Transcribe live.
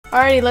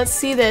Alrighty, let's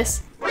see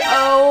this.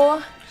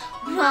 Oh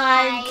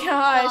my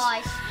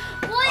gosh.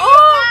 What is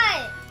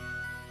that?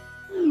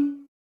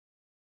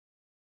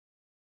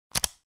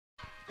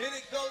 And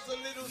it goes a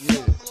little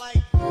something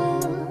like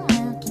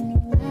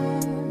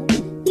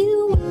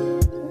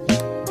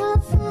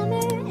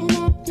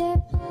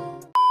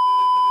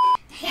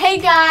Hey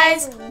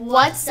guys,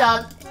 what's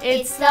up?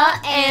 It's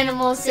the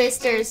Animal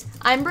Sisters.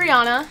 I'm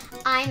Brianna.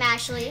 I'm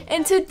Ashley.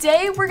 And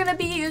today we're going to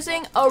be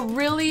using a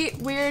really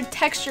weird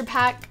texture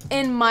pack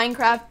in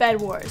Minecraft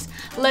Bed Wars.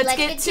 Let's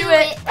get to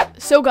it.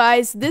 So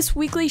guys, this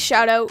weekly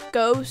shout out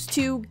goes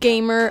to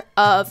Gamer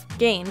of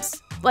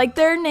Games. Like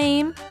their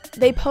name,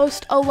 they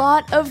post a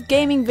lot of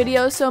gaming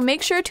videos, so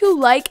make sure to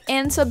like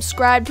and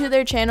subscribe to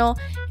their channel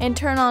and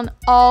turn on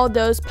all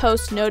those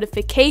post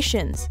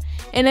notifications.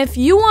 And if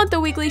you want the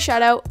weekly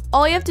shout out,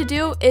 all you have to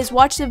do is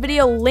watch the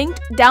video linked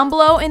down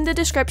below in the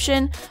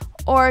description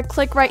or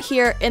click right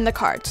here in the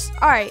cards.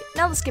 Alright,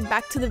 now let's get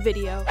back to the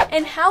video.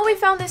 And how we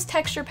found this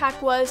texture pack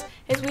is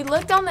we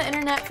looked on the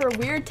internet for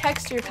weird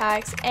texture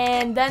packs,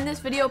 and then this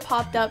video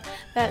popped up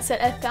that said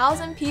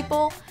 1,000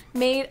 people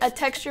made a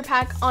texture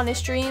pack on a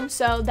stream.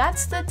 So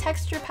that's the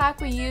texture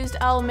pack we used.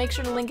 I'll make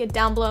sure to link it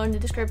down below in the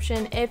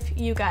description if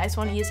you guys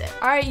want to use it.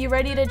 Alright, you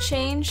ready to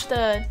change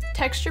the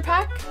texture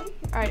pack?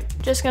 Alright,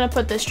 just gonna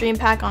put the stream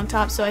pack on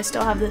top so I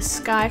still have the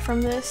sky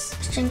from this.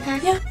 Stream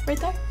pack? Yeah, right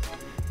there.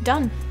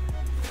 Done.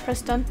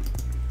 Press done.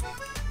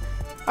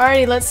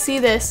 Alrighty, let's see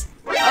this.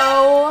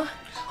 Oh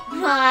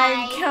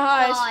my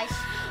gosh.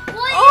 What is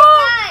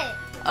that?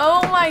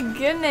 Oh my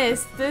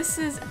goodness. This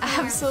is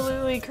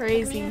absolutely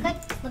crazy. Look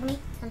at me.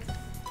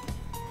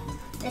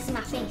 This is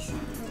my face.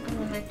 I'm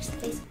gonna mark the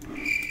face.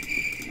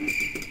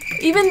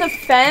 Even the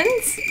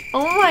fence?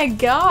 Oh my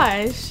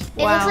gosh. It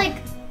Wow. looks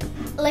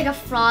like a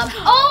frog.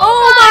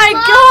 Oh my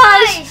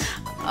gosh.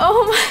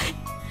 Oh my.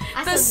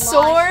 I The said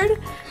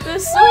sword. The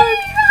sword.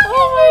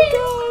 Oh my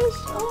gosh.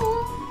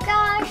 Oh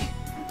gosh.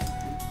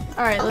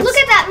 Alright, let's Look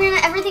at that,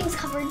 Brianna. Everything's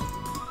covered.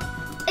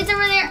 It's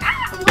over there.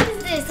 Ah, what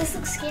is this? This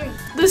looks scary.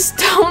 The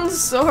stone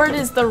sword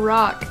is the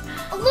rock.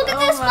 Oh, look at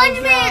this Oh my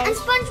Sponge Man and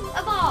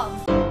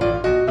SpongeBob.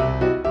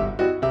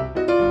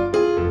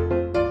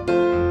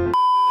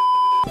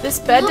 This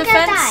bed Look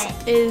at defense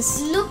that.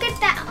 is Look at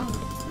that.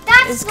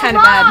 That's It's the kinda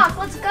rock. bad.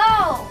 Let's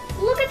go.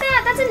 Look at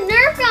that. That's a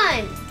Nerf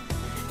gun.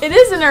 It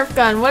is a Nerf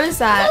gun. What is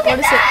that? Look What at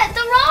is that. it?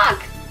 The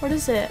rock. What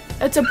is it?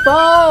 It's a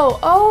bow.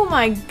 Oh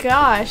my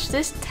gosh,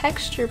 this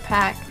texture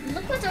pack.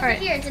 Look what's over Alright.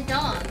 here. It's a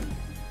dog.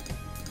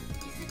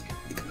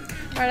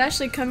 Alright,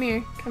 Ashley, come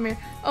here. Come here.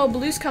 Oh,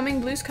 Blue's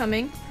coming. Blue's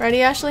coming.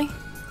 Ready, Ashley?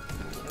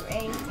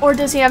 Ready? Or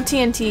does he have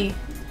TNT?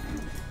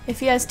 If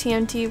he has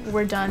TNT,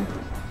 we're done.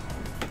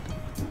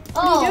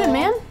 What are you doing,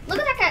 man? Look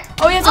at that guy.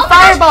 Oh, he has a my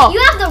gosh, fireball.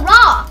 you have the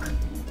rock.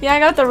 Yeah, I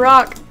got the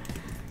rock.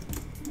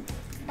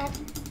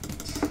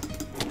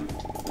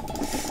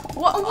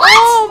 What? What?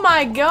 Oh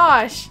my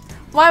gosh.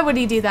 Why would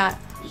he do that?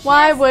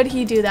 Why would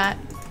he do that?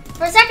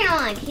 For a second, I'm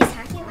like, he's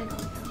hacking. I know.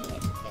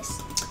 This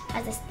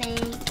has this thing.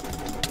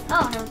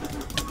 Oh no.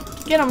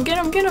 Get him, get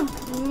him, get him.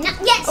 No.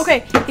 Yes.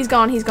 Okay, he's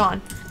gone, he's gone.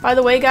 By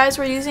the way, guys,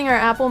 we're using our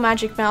Apple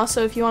Magic Mouse,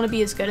 so if you want to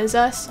be as good as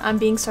us, I'm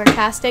being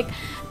sarcastic,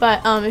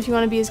 but if you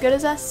want to be as good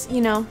as us,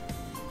 you know,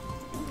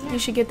 you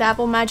should get the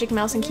Apple Magic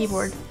Mouse and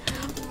keyboard.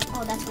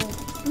 Oh, that's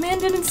cool. Man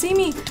didn't see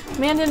me.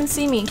 Man didn't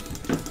see me.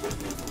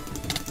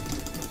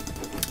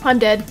 I'm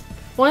dead.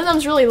 One of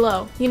them's really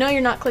low. You know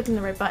you're not clicking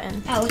the right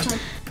button. Oh, which one?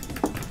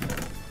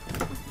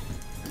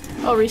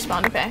 Oh,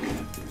 respawn, okay.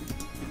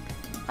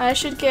 I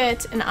should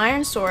get an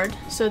iron sword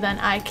so then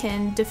I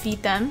can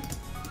defeat them.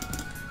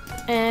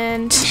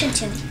 And I should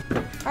too.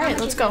 alright,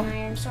 let's go. An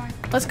iron sword?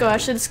 Let's go. I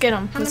should get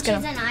him. How Let's much get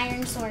is him. an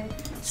iron sword?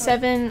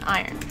 7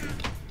 iron.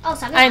 Oh,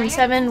 7 iron. And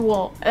 7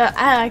 wool.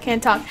 I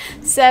can't talk.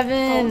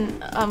 7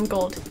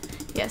 gold.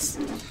 Yes.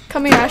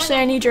 Come here, Ashley.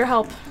 I need your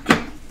help.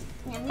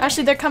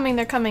 Ashley, they're coming.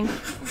 They're coming.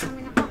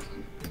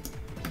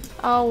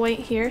 I'll wait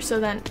here so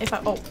then if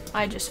I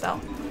I just fell.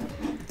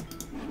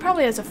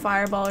 Probably has a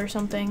fireball or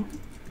something.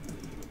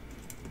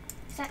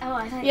 Oh,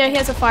 I thought Yeah, he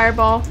has a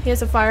fireball. He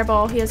has a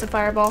fireball. He has a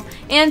fireball.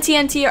 And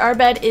TNT. Our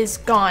bed is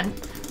gone.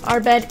 Our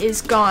bed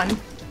is gone.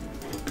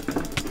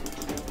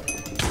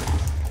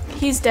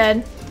 He's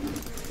dead.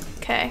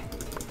 Okay.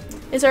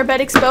 Is our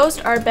bed exposed?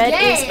 Our bed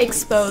is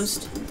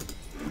exposed.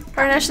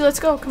 Alright, Ashley,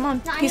 let's go. Come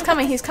on. No, He's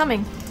coming. He's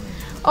coming.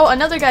 Oh,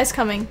 another guy's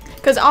coming.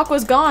 Because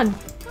Aqua's gone.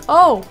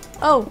 Oh.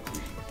 Oh.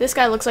 This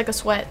guy looks like a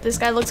sweat. This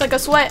guy looks like a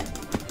sweat.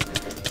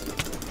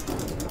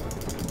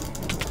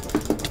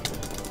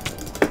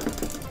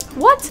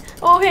 What?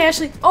 Oh, hey,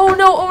 Ashley. Oh,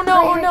 no. Oh,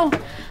 no. Oh, no.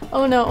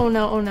 Oh, no. Oh,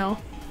 no. Oh, no.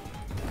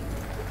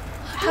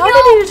 How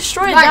did he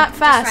destroy it that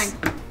fast?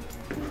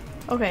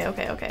 Okay,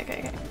 okay, okay, okay,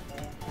 okay.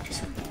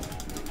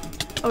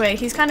 Okay,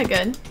 he's kind of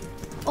good.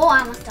 Oh,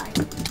 I almost died.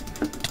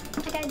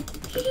 I died.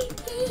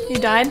 You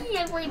died?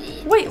 Yeah, I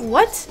did. Wait,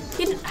 what?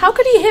 How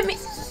could he hit me?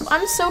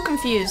 I'm so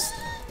confused.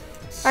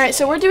 Alright,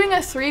 so we're doing a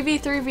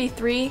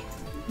 3v3v3.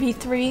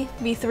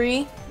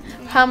 V3.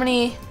 How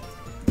many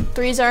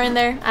threes are in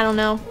there. I don't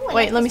know. Ooh,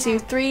 Wait, let me see.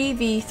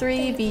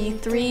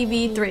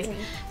 3v3v3v3.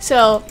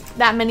 So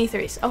that many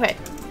threes. Okay.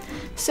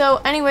 So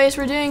anyways,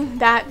 we're doing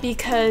that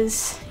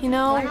because, you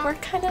know, we're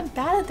kind of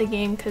bad at the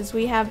game because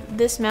we have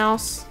this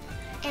mouse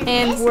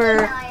and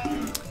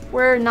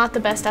we're not the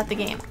best at the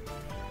game.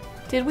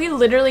 Did we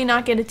literally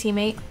not get a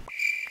teammate?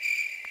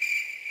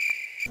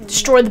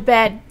 Destroy the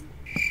bed.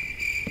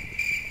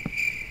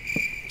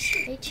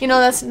 You know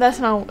that's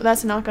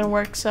not gonna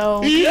work.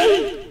 So.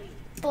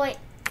 Boy.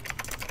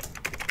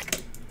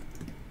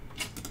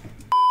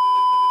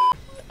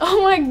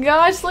 Oh my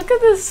gosh! Look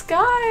at the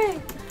sky.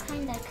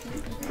 Kinda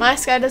creepy. My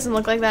sky doesn't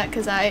look like that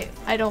because I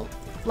don't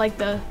like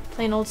the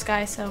plain old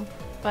sky. So,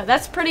 but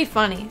that's pretty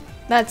funny.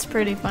 That's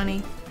pretty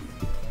funny.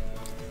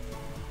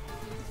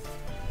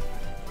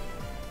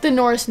 The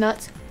Norris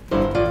nuts.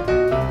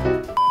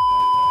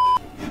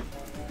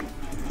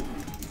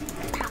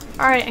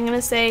 Alright, I'm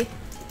gonna say,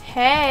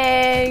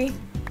 hey.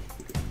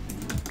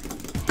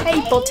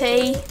 Hey,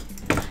 Butty.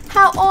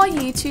 How are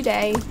you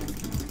today?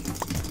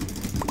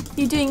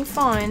 You doing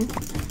fine?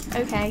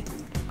 Okay.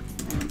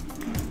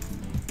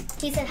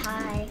 He said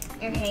hi,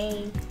 or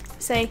hey.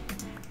 Say,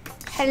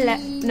 hello.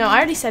 No, I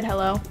already said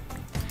hello.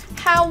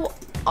 How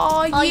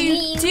are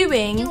you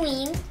doing?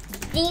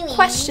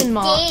 Question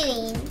mark.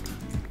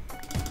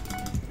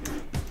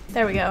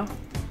 There we go.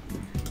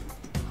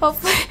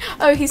 Hopefully.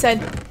 Oh, he said,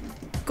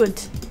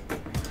 good.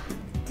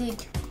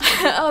 Good.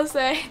 I'll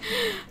say,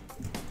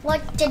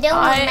 What to do,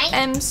 I mate?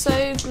 am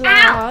so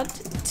glad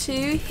to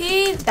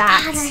hear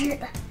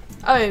that.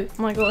 Oh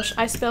my gosh,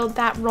 I spelled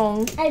that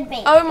wrong.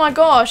 Oh my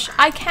gosh,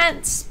 I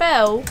can't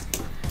spell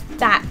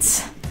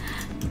that.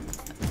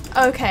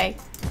 Okay.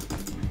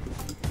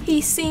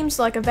 He seems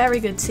like a very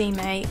good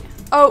teammate.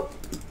 Oh.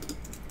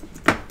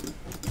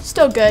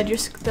 Still good, you're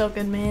still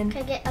good, man.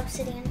 Can I get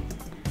obsidian?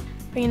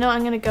 But you know,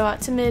 I'm gonna go out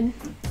to mid.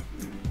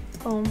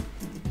 Boom.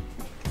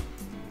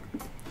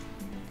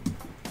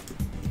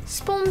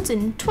 Spawns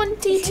in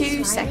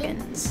 22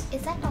 seconds.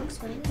 Is that dog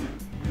swimming?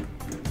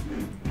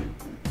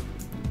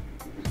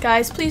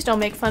 Guys, please don't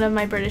make fun of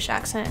my British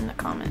accent in the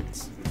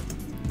comments.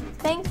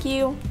 Thank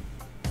you.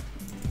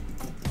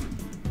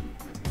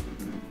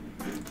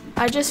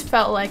 I just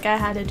felt like I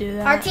had to do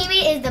that. Our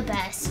teammate is the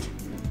best.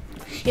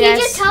 Yes.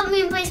 He just helped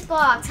me place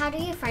blocks. How do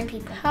you friend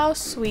people? How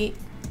sweet.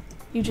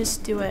 You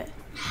just do it.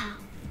 How?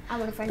 I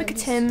want to friend Look him.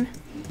 at him.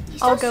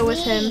 He's I'll so go with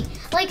him.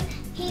 sweet. Like,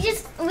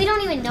 we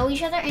don't even know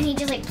each other, and he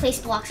just like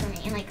placed blocks for me,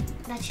 and like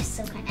that's just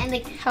so kind. And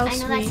like, How I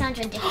know that sweet. sounds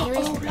ridiculous.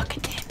 Oh, look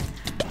at him.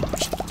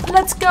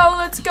 Let's go,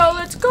 let's go,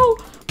 let's go.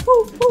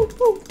 Woo, woo,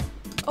 woo.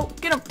 Oh,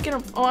 get him, get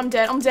him. Oh, I'm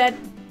dead, I'm dead.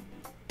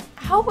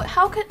 How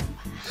could,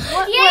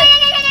 what?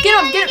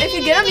 Get him, if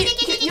you get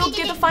him, you'll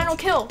get the final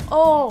kill.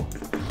 Oh,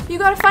 you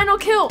got a final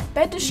kill.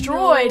 Bed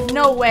destroyed.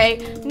 No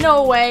way,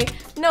 no way,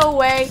 no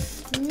way.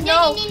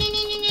 No.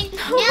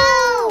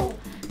 No.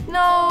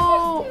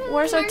 No.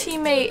 Where's our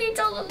teammate? He's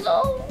all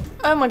alone.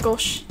 Oh my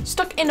gosh.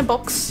 Stuck in a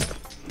box.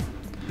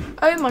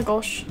 Oh my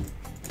gosh.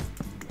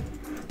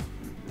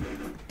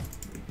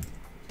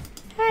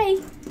 Hey.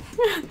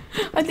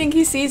 I think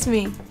he sees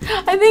me.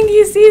 I think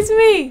he sees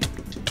me.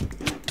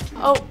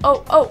 Oh,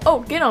 oh, oh, oh,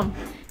 get him.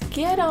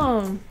 Get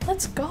him.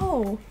 Let's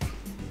go.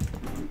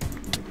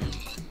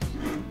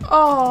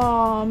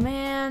 Oh,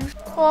 man.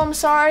 Well, I'm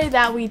sorry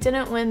that we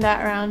didn't win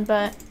that round,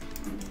 but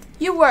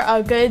you were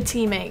a good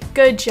teammate.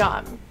 Good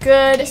job.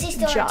 Good Is he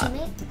still our job.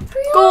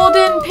 teammate?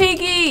 Golden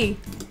Piggy.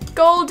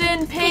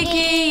 Golden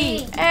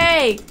Piggy.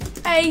 Hey.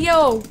 Hey,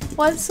 yo.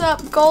 What's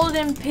up,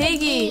 Golden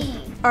Piggy?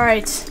 All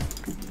right.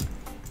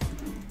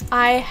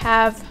 I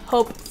have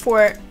hope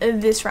for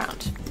this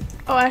round.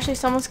 Oh, actually,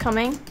 someone's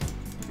coming.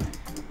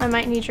 I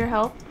might need your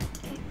help.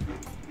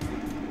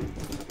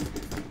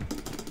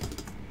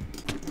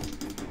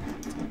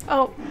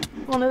 Oh,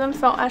 one of them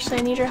fell. Ashley,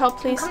 I need your help,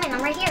 please. I'm coming,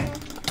 I'm right here.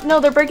 No,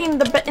 they're breaking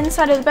the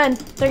inside of the bed.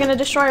 They're gonna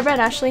destroy our bed,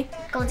 Ashley.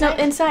 Go inside.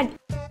 No, inside.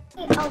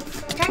 Oh,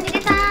 trying to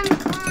get them.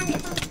 Come on,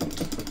 get them.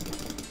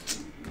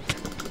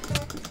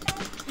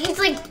 He's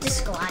like just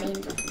squatting.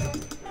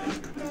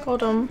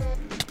 Got him.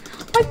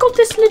 I got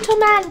this little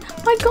man.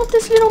 I got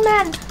this little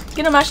man.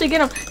 Get him, Ashley,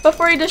 get him.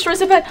 Before he destroys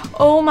the bed.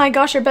 Oh my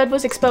gosh, our bed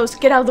was exposed.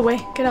 Get out of the way.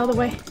 Get out of the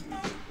way.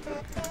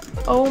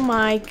 Oh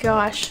my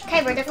gosh.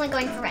 Okay, we're definitely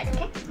going for red,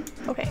 okay?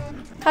 Okay.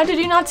 How did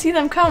you not see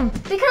them come?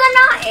 Because I'm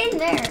not in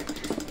there.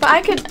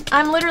 But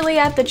I'm literally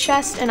at the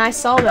chest and I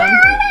saw them. Where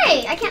are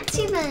they? I can't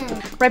see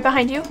them. Right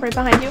behind you, right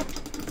behind you.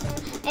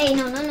 Hey,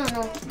 no.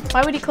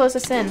 Why would he close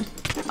us in?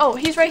 Oh,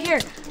 he's right here.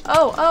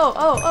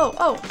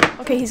 Oh.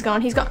 Okay, he's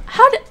gone,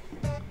 How did...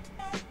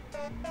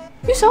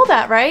 You saw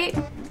that, right?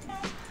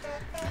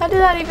 How did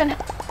that even...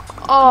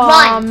 Oh,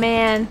 Run.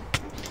 man.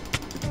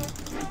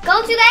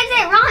 Go to the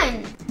exit,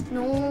 run.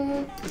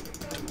 No.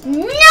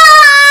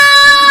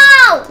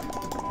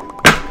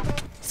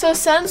 So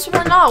since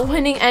we're not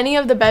winning any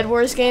of the Bed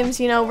Wars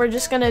games, you know, we're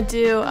just gonna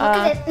do... Look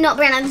at this. No,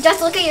 Brandon,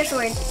 just look at your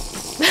sword.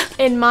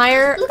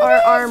 Admire our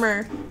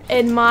armor.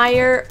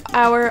 Admire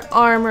our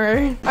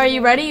armor. Are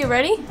you ready? You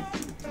ready?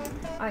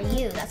 Are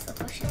you? That's the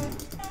question.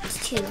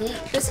 It's too late.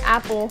 This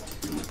apple.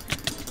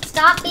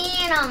 Stop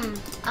being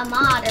a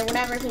mod or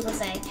whatever people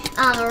say.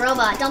 A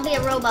robot. Don't be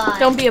a robot.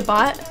 Don't be a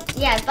bot?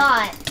 Yeah,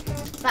 bot.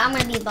 But I'm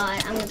gonna be a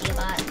bot. I'm gonna be a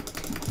bot.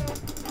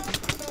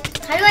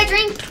 How do I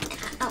drink?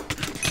 Oh.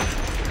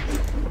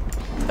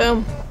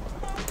 Boom.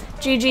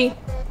 GG.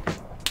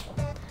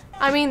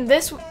 I mean,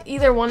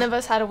 either one of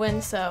us had to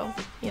win, so,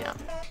 you know.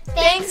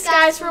 Thanks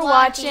guys for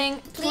watching.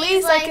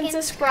 Please like and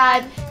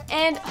subscribe.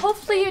 And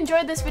hopefully you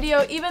enjoyed this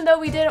video, even though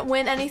we didn't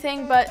win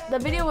anything, but the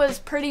video was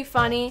pretty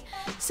funny.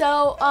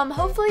 So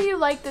hopefully you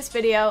liked this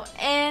video,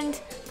 and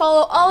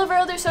follow all of our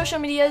other social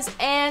medias,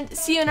 and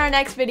see you in our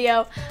next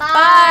video.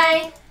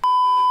 Bye.